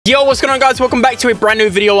Yo, what's going on, guys? Welcome back to a brand new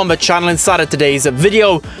video on the channel. Inside of today's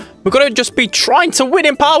video, we're going to just be trying to win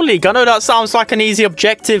in Power League. I know that sounds like an easy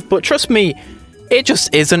objective, but trust me, it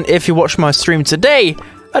just isn't. If you watch my stream today,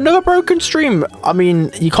 another broken stream. I mean,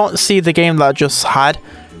 you can't see the game that I just had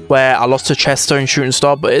where I lost to Chester and Shooting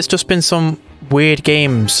Star, but it's just been some weird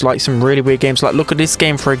games, like some really weird games. Like, look at this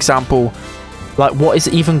game, for example. Like, what is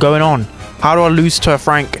even going on? How do I lose to a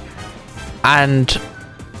Frank and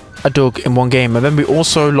a Doug in one game? And then we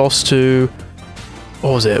also lost to,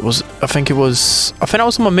 what was it? I think that was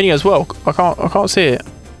on my mini as well. I can't see it,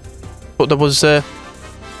 but there was a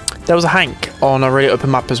Hank on a really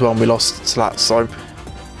open map as well, and we lost to that. So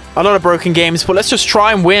a lot of broken games, but let's just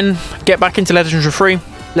try and win, get back into Legendary 3.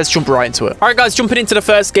 Let's jump right into it. All right, guys, jumping into the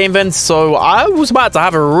first game then. So I was about to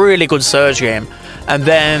have a really good Surge game, and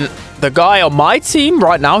then the guy on my team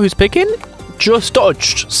right now who's picking just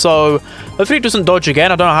dodged. So hopefully he doesn't dodge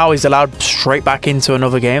again. I don't know how he's allowed straight back into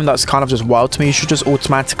another game. That's kind of just wild to me. You should just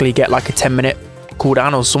automatically get like a 10-minute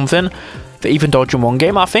cooldown or something for even dodging one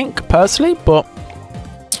game, I think, personally. But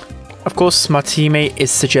of course my teammate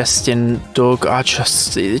is suggesting Doug.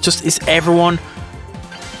 Is everyone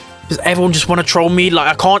just want to troll me?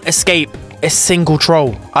 Like, I can't escape a single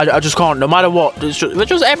troll. I just can't, no matter what. Just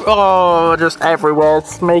everywhere.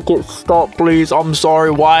 Just make it stop, please. I'm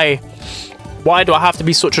sorry. Why do I have to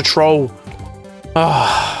be such a troll?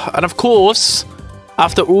 And of course,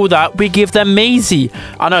 after all that, we give them Maisie.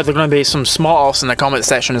 I know there are going to be some smart ass in the comment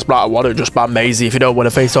section. It's like, why don't you just ban Maisie if you don't want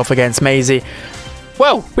to face off against Maisie?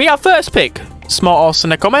 Well, we have first pick. Smart ass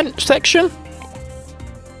in the comment section.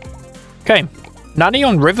 Okay. Nanny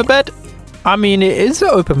on Riverbed. I mean, it is an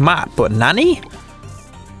open map, but Nanny?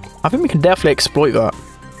 I think we can definitely exploit that.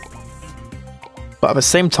 But at the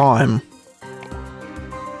same time,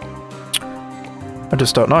 I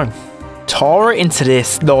just don't know. Tara into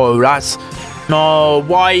this. No, no,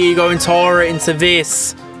 why are you going Tara into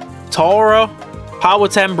this? Tara, Power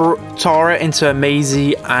 10 Tara into a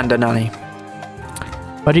Maisie and a Nanny.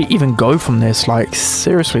 Where do you even go from this? Like,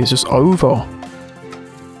 seriously, it's just over.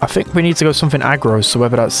 I think we need to go something aggro, so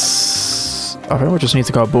whether that's... I think we just need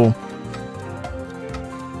to go Ball.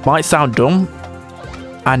 Might sound dumb,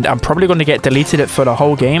 and I'm probably going to get deleted for the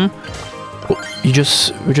whole game, but we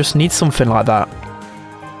just need something like that.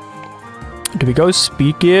 Do we go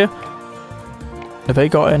Speed Gear? Have they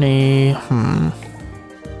got any...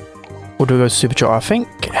 Or do we go Supercharge? I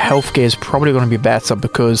think Health Gear is probably going to be better,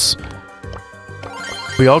 because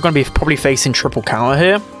we are going to be probably facing triple counter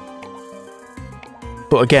here.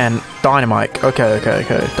 But again, Dynamite. Okay.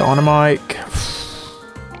 Dynamite.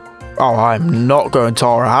 Oh, I'm not going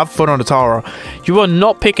Tara. Have fun on the Tara. You are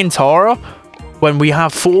not picking Tara when we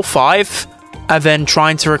have 4-5 and then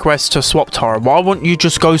trying to request to swap Tara. Why wouldn't you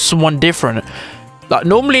just go someone different? Like,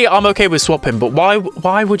 normally I'm okay with swapping, but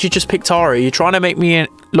why would you just pick Tara? Are you trying to make me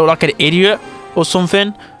look like an idiot or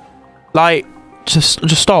something? Like, just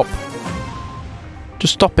stop.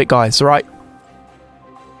 Just stop it, guys, alright?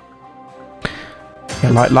 Yeah,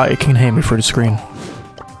 like it can hear me through the screen.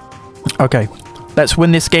 Okay, let's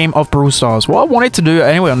win this game of Brawl Stars. What I wanted to do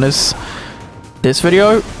anyway on this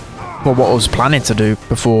video, well, what I was planning to do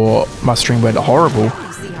before my stream went horrible,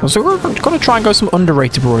 was we're gonna try and go some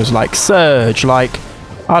underrated brawlers like Surge, like,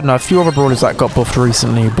 I don't know, a few other brawlers that got buffed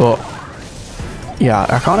recently. But yeah,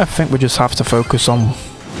 I kind of think we just have to focus on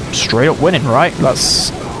straight up winning, right? That's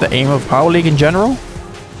the aim of Power League in general,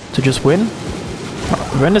 to just win.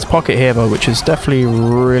 We're in this pocket here though, which is definitely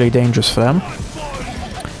really dangerous for them.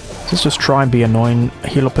 Let's just try and be annoying,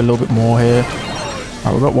 heal up a little bit more here.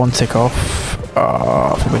 We've got one tick off.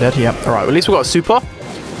 I think we're dead. Yeah. All right. Well, at least we got a super.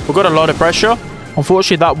 We've got a lot of pressure.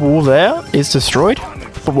 Unfortunately, that wall there is destroyed,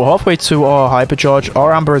 but we're halfway to our hypercharge.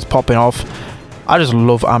 Our Amber is popping off. I just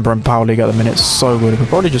love Amber in Power League at the minute. It's so good. We're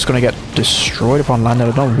probably just going to get destroyed upon landing.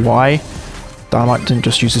 I don't know why Dynamite didn't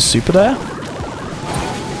just use his super there.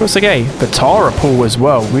 But it's okay. The Tara pull as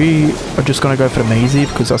well. We are just going to go for the Maisie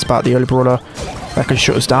because that's about the only brawler that can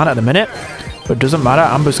shut us down at the minute. But it doesn't matter.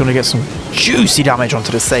 Amber's going to get some juicy damage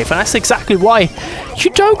onto the safe. And that's exactly why you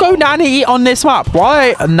don't go Nanny on this map.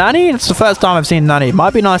 Why? Nanny? It's the first time I've seen Nanny. It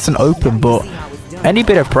might be nice and open, but any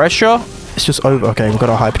bit of pressure, it's just over. Okay, we've got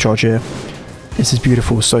our hypercharge here. This is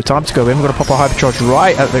beautiful. So time to go in. We're going to pop our hypercharge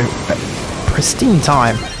right at the pristine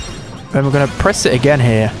time. And we're going to press it again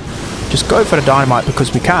here. Just go for the Dynamite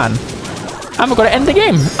because we can. And we're going to end the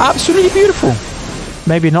game. Absolutely beautiful.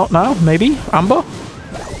 Maybe not now. Maybe. Amber.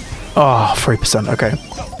 Oh, 3%. Okay.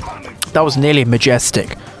 That was nearly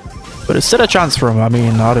majestic. But it's still a chance for him. I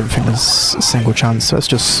mean, I don't think there's a single chance. So let's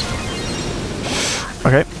just...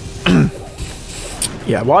 Okay.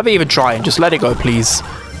 Yeah, why are they even trying? Just let it go, please.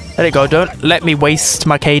 There you go. Don't let me waste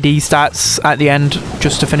my KD stats at the end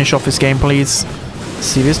just to finish off this game, please.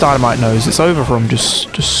 See, this Dynamite knows it's over for him.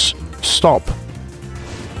 Just stop.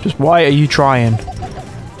 Just why are you trying?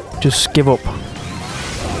 Just give up.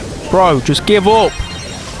 Bro, just give up.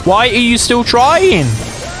 Why are you still trying?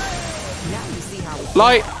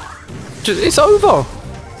 Like, it's over.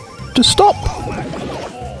 Just stop.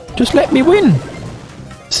 Just let me win.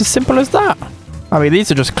 It's as simple as that. I mean,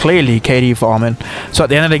 these are just clearly KD farming. So at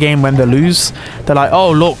the end of the game, when they lose, they're like,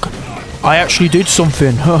 oh, look, I actually did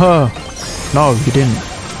something. Haha. No, you didn't.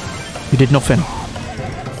 You did nothing.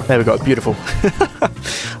 There we go. Beautiful.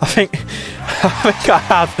 I think I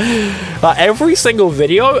have like every single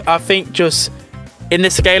video. I think just in the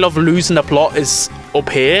scale of losing the plot is up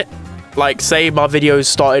here. Like, say my videos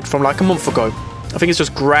started from like a month ago. I think it's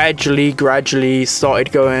just gradually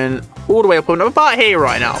started going all the way up and about here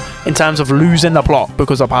right now in terms of losing the plot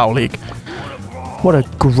because of Power League. What a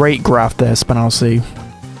great graph there, SpenLC.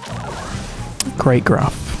 Great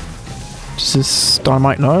graph. Does this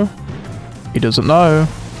Dynamite know? He doesn't know.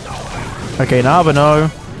 Okay, now I know.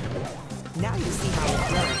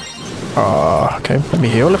 Okay, let me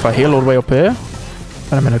heal. If I heal all the way up here,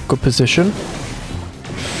 then I'm in a good position.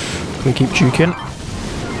 We keep juking.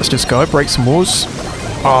 Let's just go. Break some walls.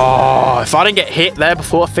 Oh, if I didn't get hit there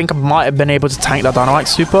before, I think I might have been able to tank that Dynamite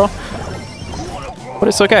super. But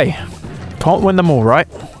it's okay. Can't win them all, right?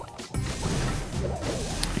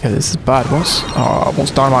 Okay, this is bad.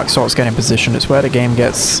 Once Dynamite starts getting position, it's where the game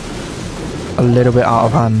gets a little bit out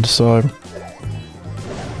of hand. So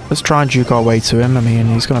let's try and juke our way to him. I mean,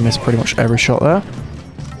 he's going to miss pretty much every shot there.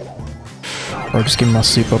 Or just give me my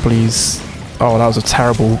super, please. Oh, that was a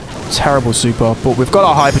terrible super. But we've got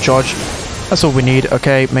our hypercharge. That's all we need.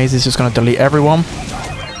 Okay, Maisie's just going to delete everyone.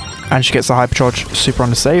 And she gets the hypercharge super on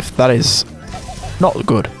the safe. That is not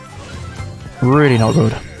good. Really not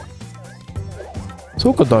good. It's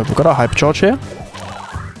all good though. We've got our hypercharge here.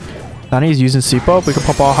 Nanny's using super. We can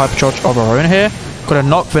pop our hypercharge of our own here. Gonna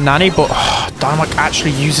knock the Nanny, but Dynamite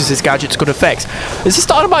actually uses his gadget to good effects. Is this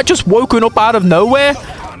Dynamite just woken up out of nowhere?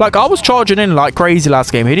 Like, I was charging in like crazy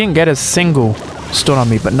last game. He didn't get a single stun on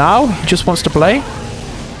me, but now he just wants to play.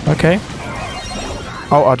 Okay.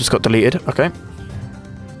 Oh, I just got deleted. Okay.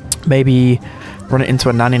 Maybe run it into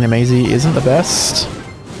a Nanny and a Maisie isn't the best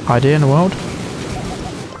idea in the world.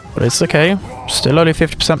 But it's okay. Still only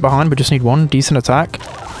 50% behind. We just need one decent attack.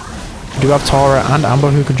 We do have Tara and Amber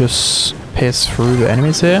who can just pierce through the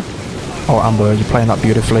enemies here. Oh, Amber, you're playing that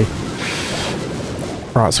beautifully.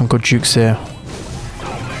 Right, some good jukes here.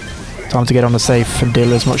 Time to get on the safe and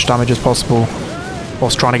deal as much damage as possible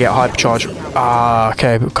whilst trying to get hypercharge.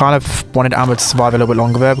 Okay. We kind of wanted Amber to survive a little bit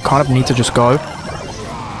longer there. We kind of need to just go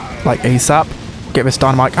like ASAP. Get this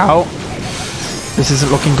Dynamite out. This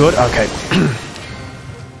isn't looking good. Okay.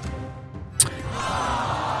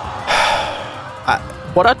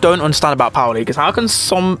 What I don't understand about Power League is how can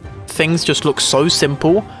some things just look so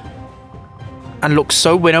simple and look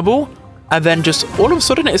so winnable, and then just all of a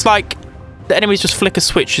sudden it's like the enemies just flick a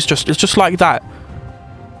switch. It's just like that,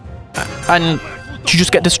 and you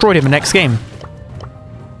just get destroyed in the next game.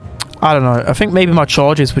 I don't know. I think maybe my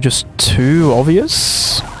charges were just too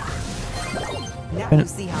obvious. And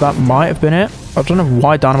that might have been it. I don't know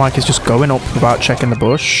why Dynamite is just going up without checking the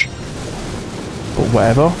bush. But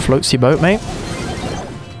whatever. Floats your boat, mate.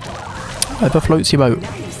 Whatever floats your boat.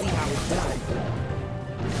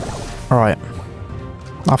 Alright.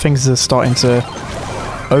 Now things are starting to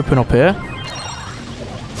open up here.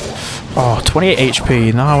 Oh, 28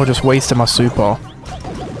 HP. Now we're just wasting my super.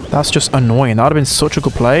 That's just annoying. That would have been such a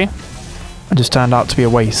good play. And just turned out to be a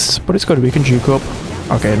waste. But it's good. We can juke up.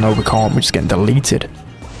 Okay, no, we can't. We're just getting deleted.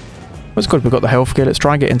 But it's good. We've got the health gear. Let's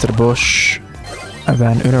try and get into the bush. And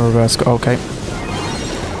then Uno reverse. Okay.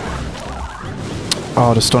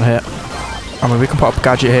 Oh, the stun hit. I mean, we can put up a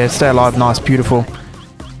gadget here. Stay alive. Nice. Beautiful.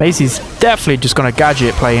 Maisie's definitely just going to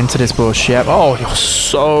gadget play into this bush. Yep. Oh, you're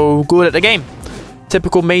so good at the game.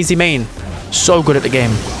 Typical Maisie main. So good at the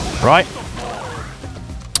game. Right?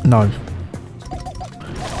 No.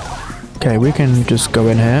 Okay, we can just go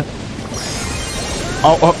in here.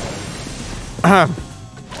 Oh.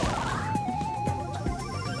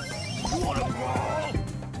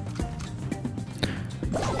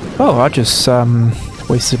 Oh, I just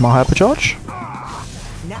wasted my hypercharge.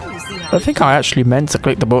 I think I actually meant to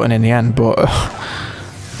click the button in the end, but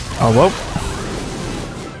oh well.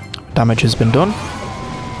 Damage has been done.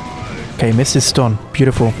 Okay, missed his stun.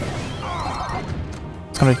 Beautiful.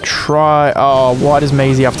 It's gonna try. Oh, why does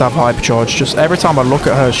Maisie have to have hypercharge? Just every time I look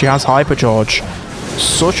at her, she has hypercharge.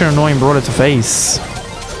 Such an annoying brawler to face.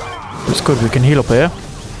 It's good. We can heal up here.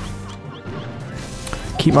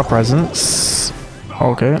 keep my presence.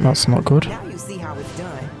 Okay, that's not good. Now you see how it's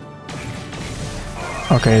done.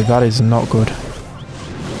 Okay, that is not good.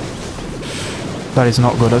 That is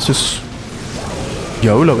not good. Let's just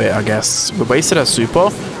YOLO it, I guess. We wasted our super.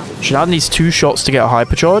 She now needs 2 shots to get a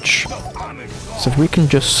hypercharge. So if we can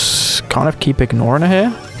just kind of keep ignoring her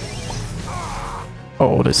here.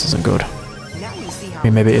 Oh, this isn't good. I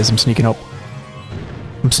mean, maybe it is. I'm sneaking up.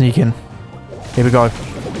 I'm sneaking. Here we go.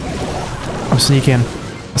 I'm sneaking.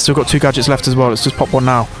 I still got 2 gadgets left as well. Let's just pop one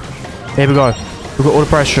now. Here we go. We've got all the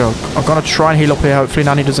pressure. I'm going to try and heal up here. Hopefully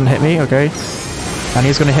Nani doesn't hit me. Okay.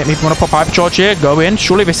 Nani's going to hit me. I'm going to pop hypercharge here. Go in.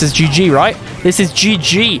 Surely this is GG, right? This is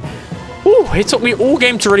GG. Ooh, it took me all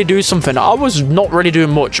game to really do something. I was not really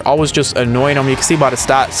doing much. I was just annoying them. You can see by the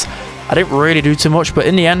stats. I didn't really do too much. But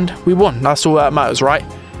in the end, we won. That's all that matters, right?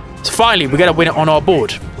 So finally, we get a win on our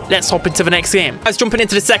board. Let's hop into the next game. Guys, jumping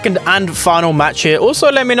into the second and final match here.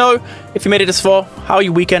 Also, let me know if you made it this far, how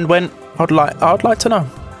your weekend went. I'd like to know.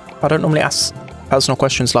 I don't normally ask personal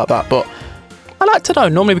questions like that, but I like to know.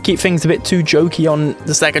 Normally we keep things a bit too jokey on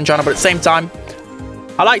the second channel, but at the same time,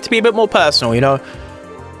 I like to be a bit more personal, you know.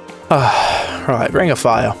 Right, Ring of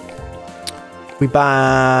Fire. We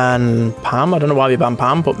ban Pam. I don't know why we ban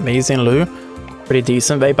Pam, but Maisie and Lou, pretty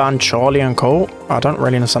decent. They ban Charlie and Colt. I don't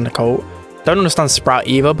really understand the Colt. Don't understand Sprout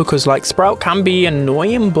either, because like Sprout can be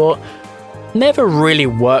annoying, but never really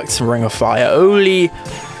worked in Ring of Fire. Only,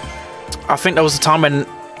 I think there was a time when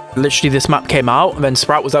literally this map came out, and then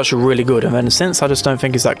Sprout was actually really good, and then since I just don't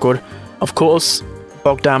think he's that good. Of course,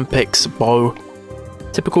 Bogdan picks Bo.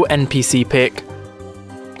 Typical NPC pick.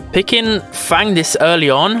 Picking Fang this early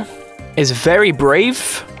on is very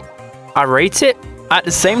brave. I rate it. At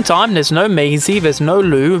the same time, there's no Maisie, there's no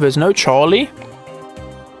Lou, there's no Charlie.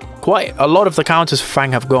 Quite a lot of the counters for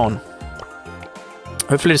Fang have gone.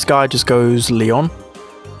 Hopefully this guy just goes Leon.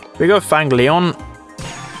 We go Fang Leon.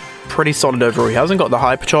 Pretty solid overall. He hasn't got the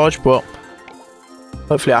hypercharge, but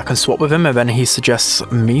hopefully I can swap with him and then he suggests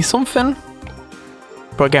me something.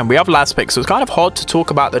 But again, we have last pick, so it's kind of hard to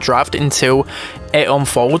talk about the draft until it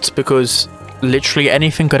unfolds, because literally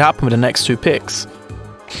anything could happen with the next 2 picks.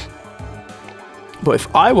 But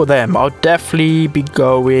if I were them, I'd definitely be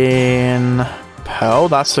going Pearl.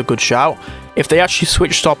 That's a good shout. If they actually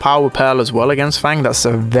switch star power with Pearl as well against Fang, that's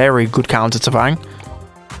a very good counter to Fang.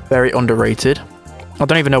 Very underrated. I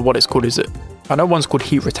don't even know what it's called, is it? I know one's called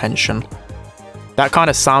Heat Retention. That kind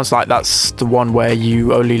of sounds like that's the one where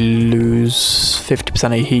you only lose 50%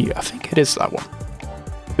 of your heat. I think it is that one.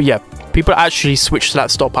 But yeah, people actually switch to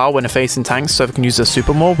that star power when they're facing tanks, so they can use their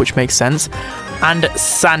super more, which makes sense. And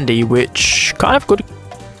Sandy, which kind of good.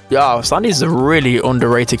 Yeah, Sandy's a really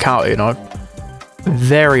underrated counter, you know.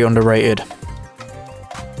 Very underrated.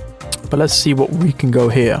 But let's see what we can go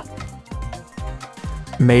here.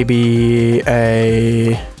 Maybe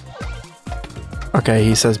a... Okay,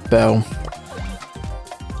 he says Bell.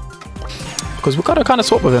 Because we've got to kind of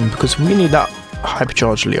swap with him, because we need that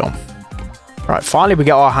hypercharge Leon. Right, finally we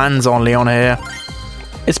get our hands on Leon here.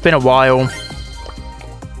 It's been a while.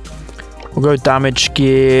 We'll go damage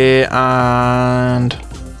gear and...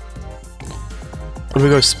 Or we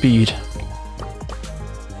go speed.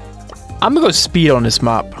 I'm gonna go speed on this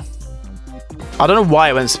map. I don't know why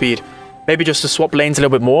I went speed. Maybe just to swap lanes a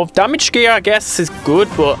little bit more. Damage gear, I guess, is good,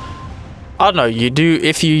 but I don't know. You do,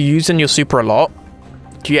 if you're using your super a lot,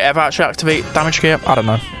 do you ever actually activate damage gear? I don't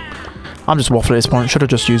know. I'm just waffling at this point. Should have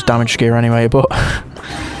just used damage gear anyway, but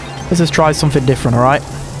let's just try something different, alright?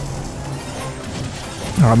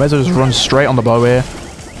 Alright, may as well just run straight on the bow here.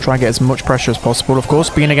 Try and get as much pressure as possible. Of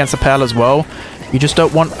course, being against a Pearl as well, you just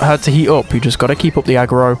don't want her to heat up. You just got to keep up the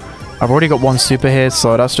aggro. I've already got 1 super here,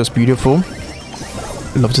 so that's just beautiful.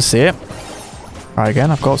 Love to see it. Alright,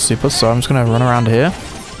 again, I've got super, so I'm just going to run around here.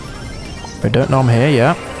 They don't know I'm here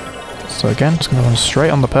yet. So again, just going to run straight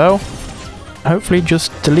on the Pearl. Hopefully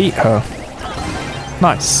just delete her.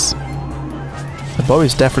 Nice. The bow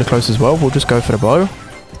is definitely close as well. We'll just go for the bow.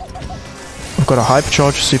 We've got a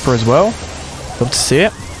hypercharge super as well. Love to see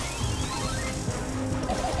it.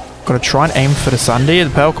 Got to try and aim for the Sandy. The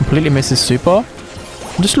Pearl completely misses super.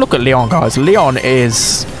 Just look at Leon, guys. Leon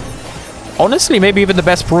is honestly maybe even the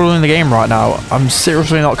best brawler in the game right now. I'm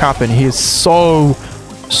seriously not capping. He is so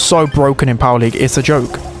broken in Power League. It's a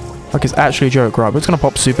joke. Like, it's actually a joke. Right, we're just going to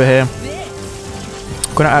pop super here.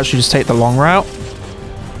 I'm going to actually just take the long route.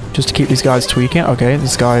 Just to keep these guys tweaking. Okay,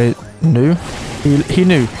 this guy knew. He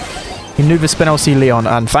knew. He knew the SpenLC Leon.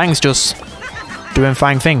 And Fang's just doing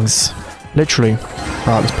Fang things. Literally.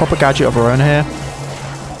 Right, let's pop a gadget of our own here.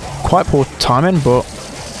 Quite poor timing, but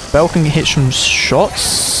Bell can hit some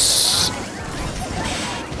shots.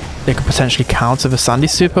 They could potentially counter the Sandy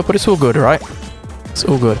super, but it's all good, right? It's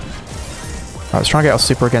all good. Alright, let's try and get our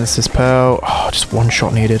super against this Pearl. Oh, just one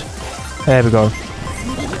shot needed. There we go.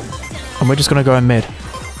 And we're just going to go in mid.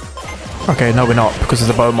 Okay, no we're not, because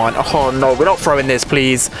there's a bow mine. Oh no, we're not throwing this,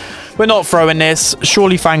 please. We're not throwing this.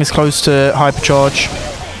 Surely Fang is close to hypercharge.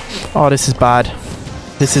 Oh, this is bad.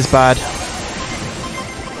 This is bad.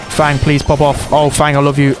 Fang, please pop off. Oh, Fang, I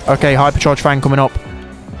love you. Okay, hypercharge Fang coming up.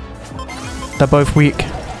 They're both weak.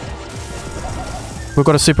 We've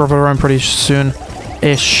got a super of our own pretty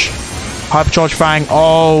soon-ish. Hypercharge Fang.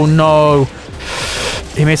 Oh, no.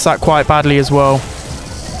 He missed that quite badly as well.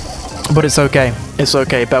 But it's okay. It's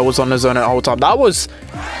okay. Bell was on the zone the whole time. That was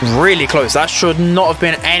really close. That should not have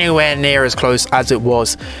been anywhere near as close as it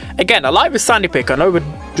was. Again, I like the Sandy pick. I know we're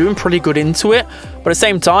doing pretty good into it. But at the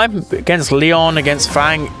same time, against Leon, against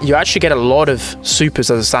Fang, you actually get a lot of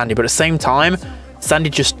supers as a Sandy. But at the same time, Sandy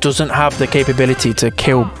just doesn't have the capability to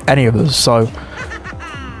kill any of us. So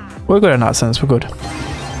we're good in that sense. We're good.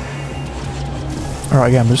 Alright,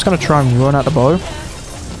 again, we're just going to try and run out the bow.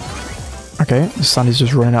 Okay, Sandy's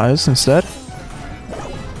just running at us instead.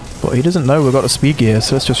 But he doesn't know we've got the speed gear,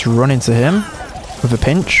 so let's just run into him with a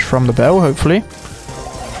pinch from the Bell, hopefully.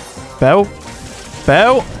 Bell?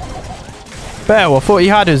 Bell? Bell, I thought he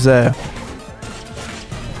had us there.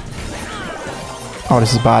 Oh,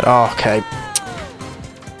 this is bad. Oh, okay.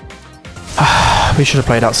 We should have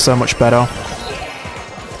played out so much better.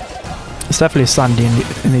 It's definitely Sandy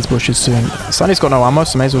in these bushes soon. Sandy's got no ammo,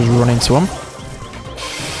 so may as well run into him.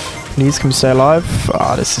 Please, can we stay alive?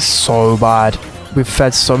 Ah, this is so bad. We've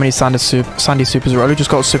fed so many Sandy supers already. We just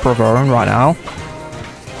got a super of our own right now.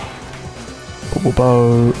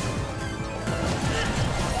 Bow.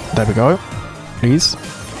 There we go. Please.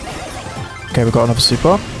 Okay, we've got another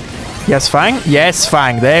super. Yes, Fang. Yes,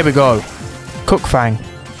 Fang. There we go. Cook Fang.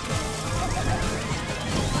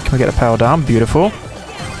 Can we get a power down? Beautiful.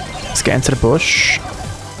 Let's get into the bush.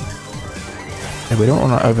 Yeah, we don't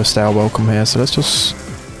want to overstay our welcome here, so let's just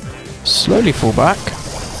slowly fall back.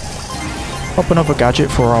 Pop another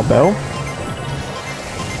gadget for our Bell.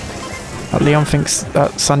 Leon thinks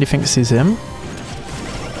that Sandy thinks he's him.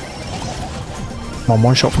 Come on,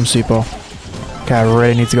 one shot from super. Okay, I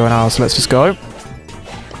really need to go now, so let's just go.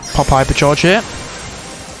 Pop hypercharge here.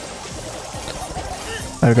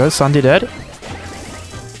 There we go, Sandy dead.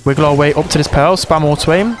 Wiggle our way up to this Pearl, spam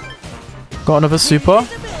auto aim. Got another super.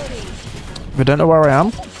 We don't know where I am.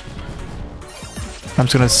 I'm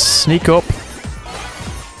just going to sneak up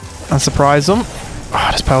and surprise them. Oh,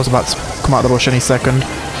 this Pearl's about to come out of the bush any second.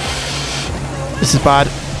 This is bad.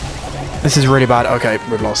 This is really bad. Okay,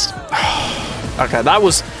 we've lost. Okay, that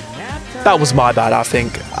was my bad, I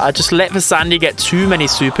think. I just let the Sandy get too many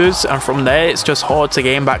supers, and from there, it's just hard to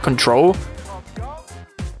gain back control.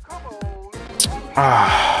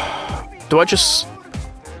 Do I just...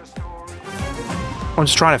 I'm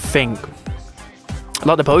just trying to think.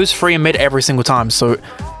 Like, the bow's free in mid every single time, so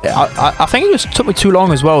I think it just took me too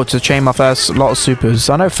long as well to chain my first lot of supers.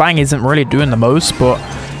 I know Fang isn't really doing the most, but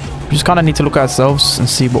we just kind of need to look at ourselves and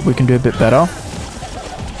see what we can do a bit better.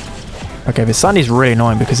 Okay, this Sandy's really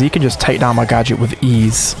annoying because he can just take down my gadget with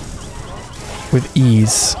ease. With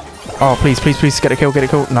ease. Oh, please, please, please, get a kill, get a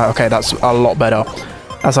kill. No, okay, that's a lot better.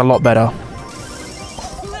 That's a lot better.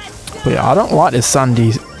 But yeah, I don't like this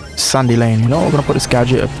Sandy lane. You know, we're going to put this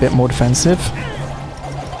gadget a bit more defensive.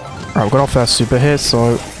 Alright, we've got our first super here,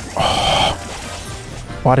 so... Oh,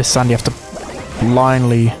 why does Sandy have to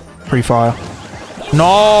blindly pre-fire?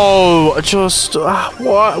 No! Just...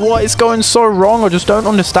 what is going so wrong? I just don't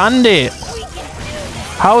understand it.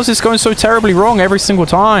 How is this going so terribly wrong every single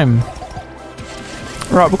time?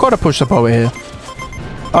 Right, we've got to push the bow here.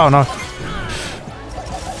 Oh, no.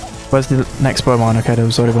 Where's the next bow mine? Okay, there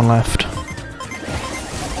was only one left.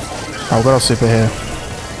 Alright, we've got our super here.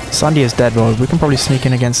 Sandy is dead, though. We can probably sneak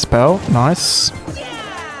in against Spell. Nice.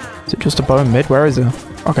 Is it just a bow in mid? Where is he?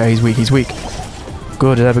 Okay, he's weak. He's weak.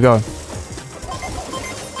 Good. There we go.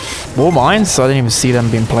 More mines. I didn't even see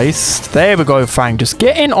them being placed. There we go, Fang. Just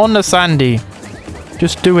get in on the Sandy.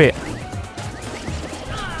 Just do it.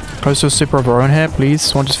 Close to a super of our own here, please.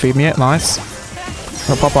 Someone just feed me it. Nice.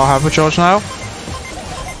 Gonna pop our hypercharge now.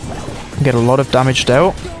 Get a lot of damage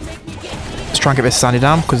dealt. Let's try and get this Sandy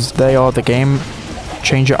down because they are the game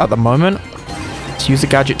changer at the moment. Let's use the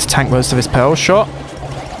gadget to tank most of his Pearl shot.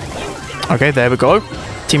 Okay, there we go.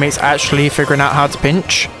 Teammates actually figuring out how to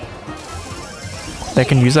pinch. They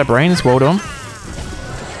can use their brains. Well done.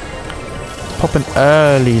 Pop an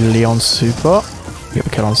early Leon super. Get the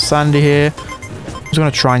kill on Sandy here. I'm just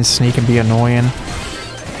going to try and sneak and be annoying.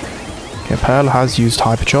 Okay, Pearl has used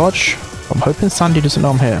hypercharge. I'm hoping Sandy doesn't know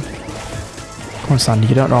I'm here. Come on, Sandy.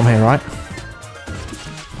 You don't know I'm here, right?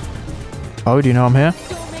 Oh, do you know I'm here?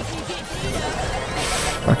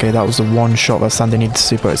 Okay, that was the one shot that Sandy needed to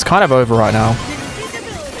see, but it's kind of over right now.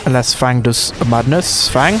 Unless Fang does a madness.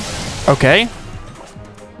 Fang? Okay.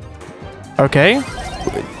 Okay.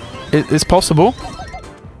 It's possible.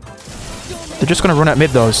 They're just going to run at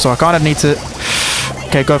mid, though, so I kind of need to...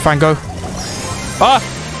 Okay, go, Fang, go. Ah!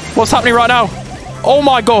 What's happening right now? Oh,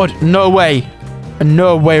 my God. No way.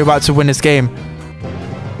 No way we're about to win this game.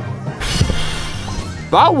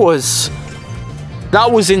 That was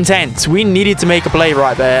intense. We needed to make a play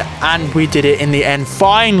right there, and we did it in the end.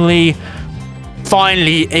 Finally,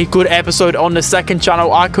 a good episode on the second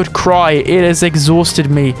channel. I could cry. It has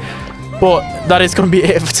exhausted me. But that is going to be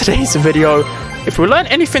it for today's video. If we learned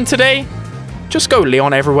anything today, just go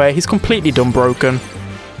Leon everywhere. He's completely done broken.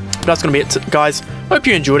 But that's going to be it, guys. Hope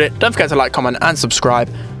you enjoyed it. Don't forget to like, comment, and subscribe.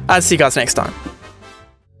 I'll see you guys next time.